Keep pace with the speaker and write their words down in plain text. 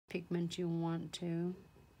pigment you want to.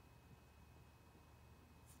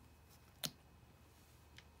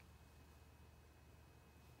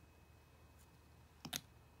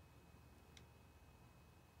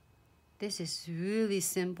 This is really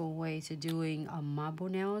simple way to doing marble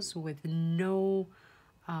nails with no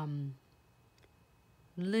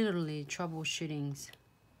literally troubleshootings.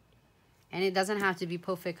 And it doesn't have to be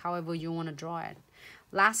perfect however you want to draw it.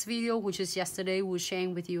 Last video, which is yesterday, was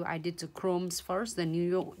sharing with you, I did the chromes first, the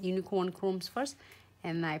unicorn chromes first,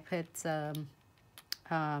 and I put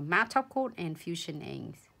matte top coat and fusion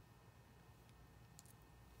inks.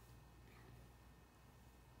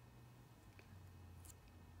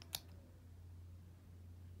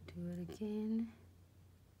 Do it again.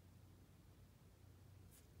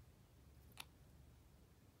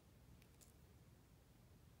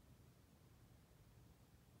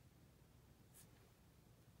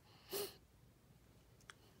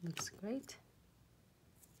 Looks great.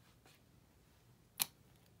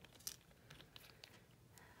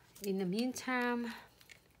 In the meantime,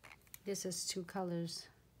 this is two colors,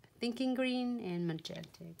 thinking green and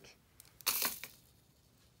magentic.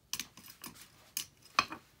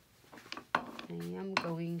 And I'm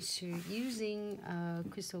going to using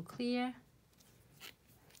crystal clear.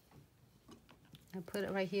 I put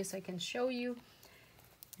it right here so I can show you.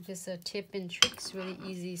 Just a tip and tricks, really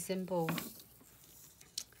easy, simple.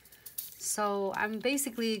 So I'm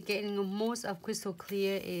basically getting most of crystal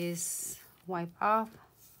clear is wiped off.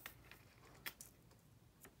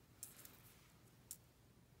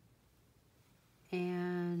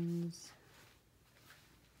 And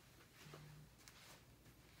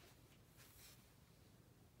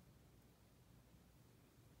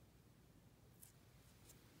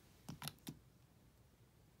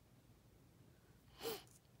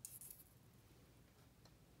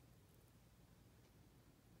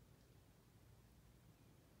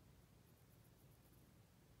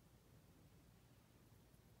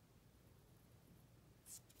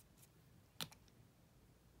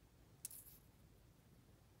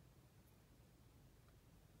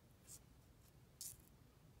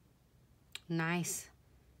nice.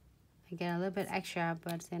 I get a little bit extra,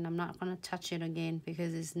 but then I'm not gonna touch it again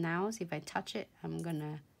because it's nails. If I touch it, I'm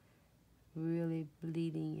gonna really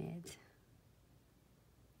bleeding it.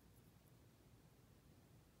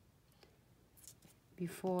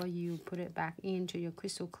 Before you put it back into your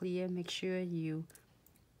crystal clear, make sure you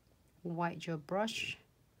wipe your brush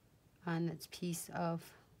on this piece of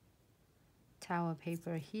towel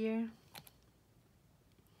paper here,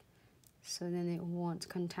 so then it won't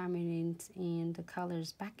contaminate in the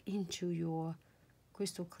colors back into your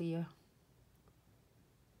crystal clear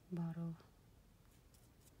bottle.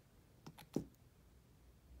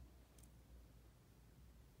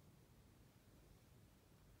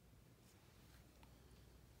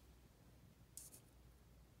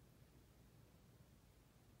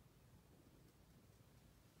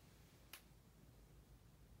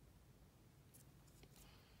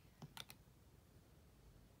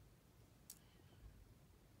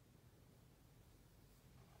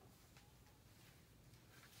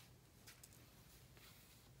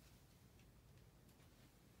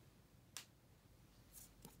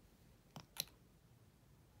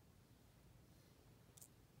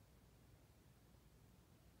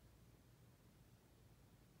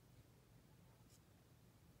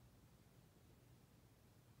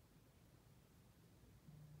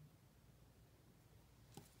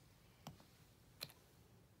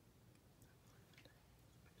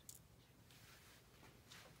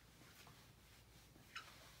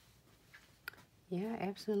 Yeah,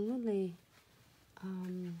 absolutely.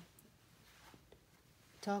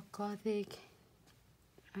 Dark Gothic.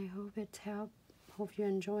 I hope it helped. Hope you're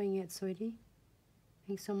enjoying it, sweetie.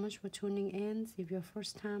 Thanks so much for tuning in. If you're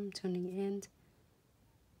first time tuning in,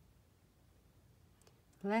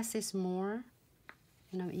 less is more.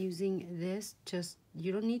 And I'm using this. Just,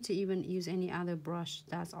 you don't need to even use any other brush.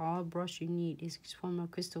 That's all brush you need is from a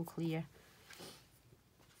crystal clear.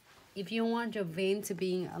 If you want your vein to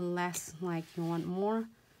be less, like you want more,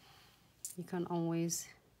 you can always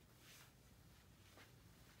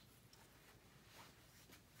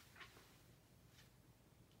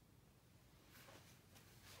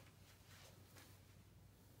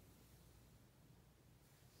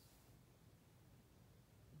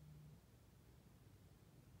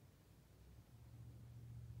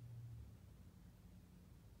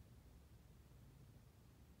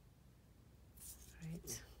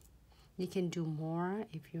you can do more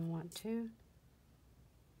if you want to.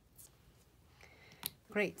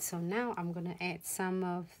 Great, so now I'm gonna add some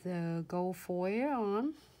of the gold foil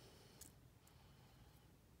on.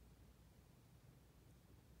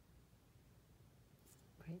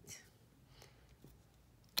 Great.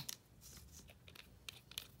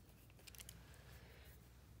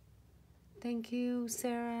 Thank you,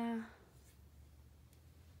 Sarah.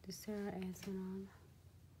 Did Sarah answer on?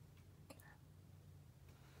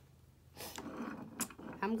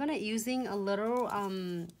 I'm gonna using a little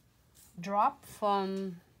drop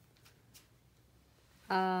from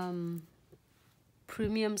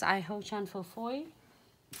Premium's I Ho Chan for Foy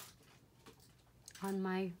on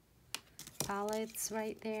my palettes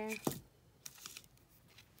right there.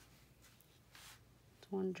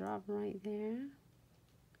 One drop right there.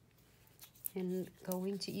 And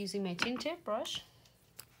going to using my tint tip brush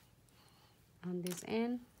on this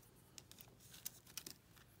end.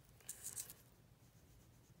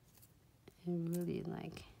 And really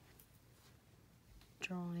like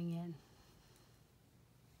drawing in.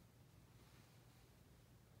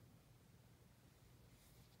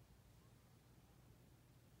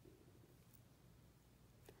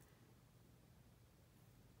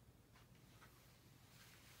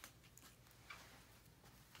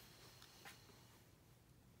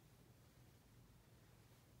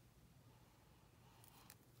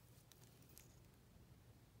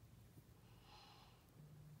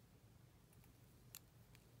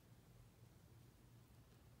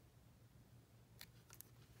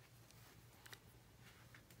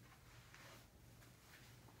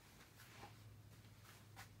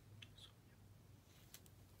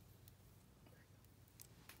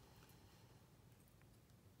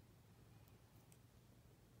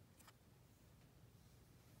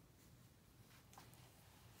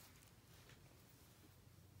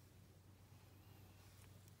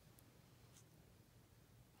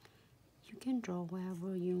 You can draw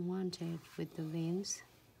wherever you want it with the veins.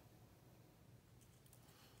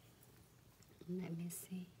 Let me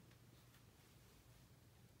see.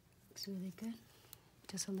 Looks really good.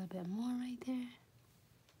 Just a little bit more right there.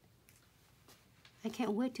 I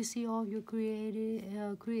can't wait to see all your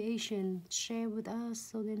creation. Share with us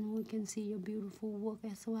so then we can see your beautiful work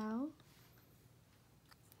as well.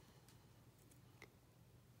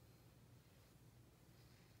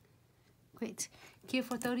 Great. Here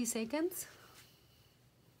for 30 seconds.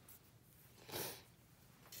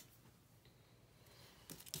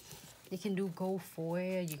 You can do gold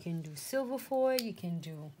foil, you can do silver foil, you can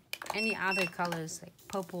do any other colors like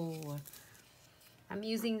purple. Or I'm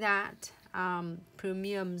using that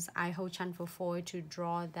Premium's I Ho Chan for foil to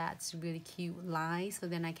draw that really cute line, so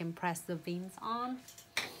then I can press the veins on.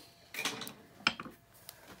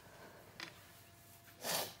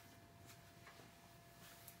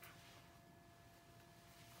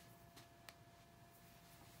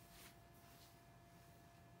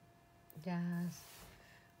 Yes.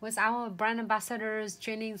 With our brand ambassadors,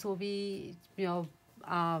 trainings will be,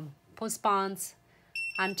 postponed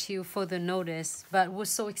until further notice. But we're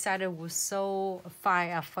so excited. We're so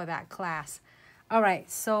fired up for that class. All right.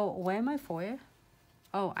 So where am I foil?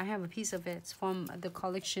 Oh, I have a piece of it from the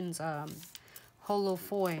collection's holo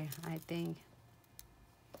foil, I think.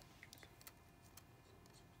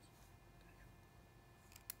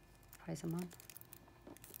 Try some on.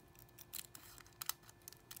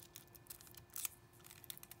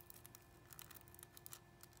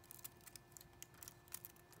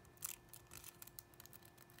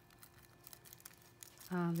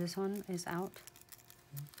 This one is out.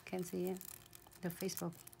 Can't see it. The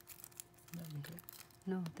Facebook.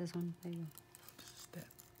 No, this one. There you go. Step.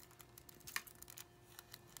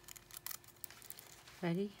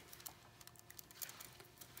 Ready?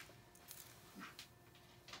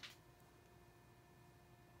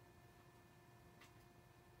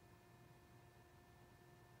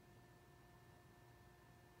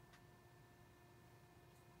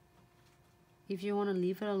 If you want to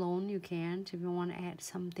leave it alone, you can. If you want to add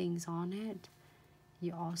some things on it,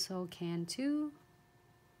 you also can too.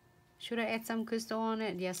 Should I add some crystal on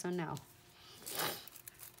it? Yes or no?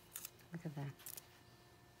 Look at that.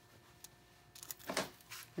 You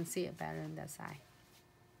can see it better on that side.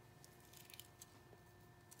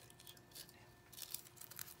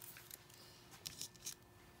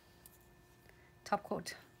 Top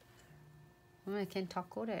coat. I can top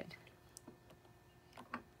coat it.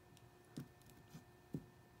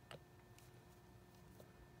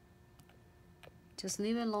 Just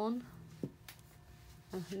leave it alone.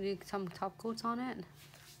 Need some top coats on it.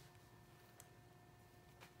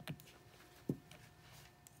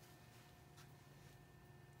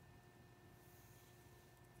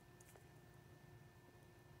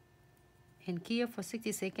 And cure for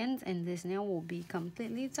 60 seconds, and this nail will be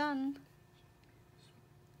completely done.